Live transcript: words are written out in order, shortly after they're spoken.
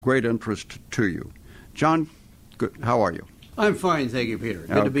great interest to you. John, good. How are you? I'm fine, thank you, Peter.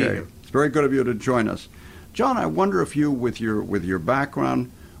 Good to be here. It's very good of you to join us. John, I wonder if you, with your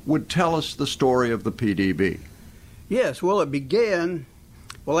background, would tell us the story of the PDB. Yes, well, it began,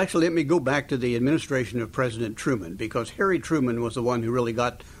 well, actually, let me go back to the administration of President Truman, because Harry Truman was the one who really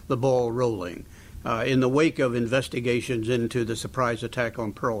got the ball rolling. In the wake of investigations into the surprise attack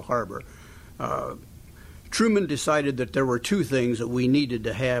on Pearl Harbor, Truman decided that there were two things that we needed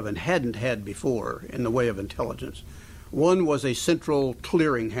to have and hadn't had before in the way of intelligence. One was a central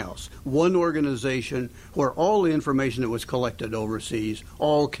clearinghouse, one organization where all the information that was collected overseas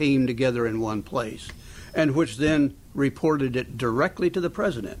all came together in one place, and which then reported it directly to the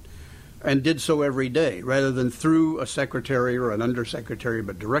president, and did so every day, rather than through a secretary or an undersecretary,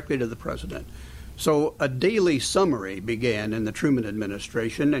 but directly to the president. So a daily summary began in the Truman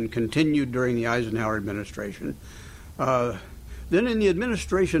administration and continued during the Eisenhower administration. Then in the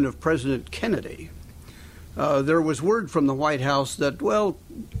administration of President Kennedy, there was word from the White House that, well,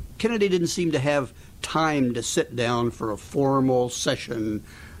 Kennedy didn't seem to have time to sit down for a formal session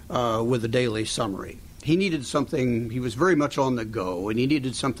with a daily summary. He needed something, he was very much on the go, and he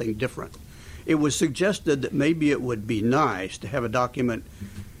needed something different. It was suggested that maybe it would be nice to have a document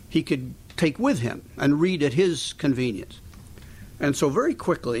he could take with him and read at his convenience. And so very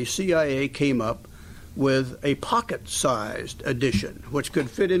quickly, CIA came up with a pocket-sized edition, which could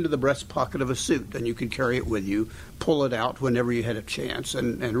fit into the breast pocket of a suit, and you could carry it with you, pull it out whenever you had a chance,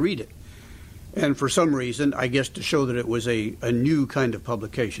 and read it. And for some reason, I guess to show that it was a new kind of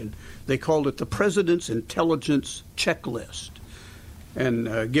publication, they called it the President's Intelligence Checklist.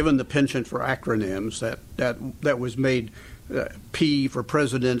 And given the penchant for acronyms, that was made P for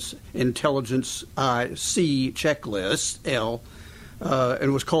President's Intelligence, C Checklist, L,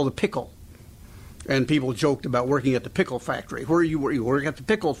 and was called the Pickle. And people joked about working at the pickle factory. Where you work at the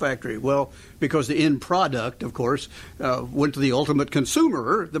pickle factory? Well, because the end product, of course, went to the ultimate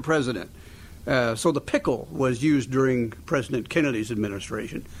consumer, the president. So the pickle was used during President Kennedy's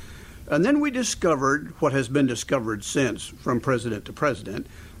administration. And then we discovered what has been discovered since, from president to president.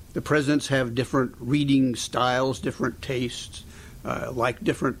 The presidents have different reading styles, different tastes, like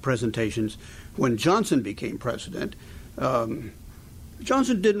different presentations. When Johnson became president,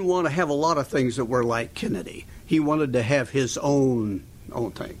 Johnson didn't want to have a lot of things that were like Kennedy. He wanted to have his own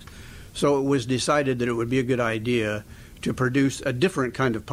things. So it was decided that it would be a good idea to produce a different kind of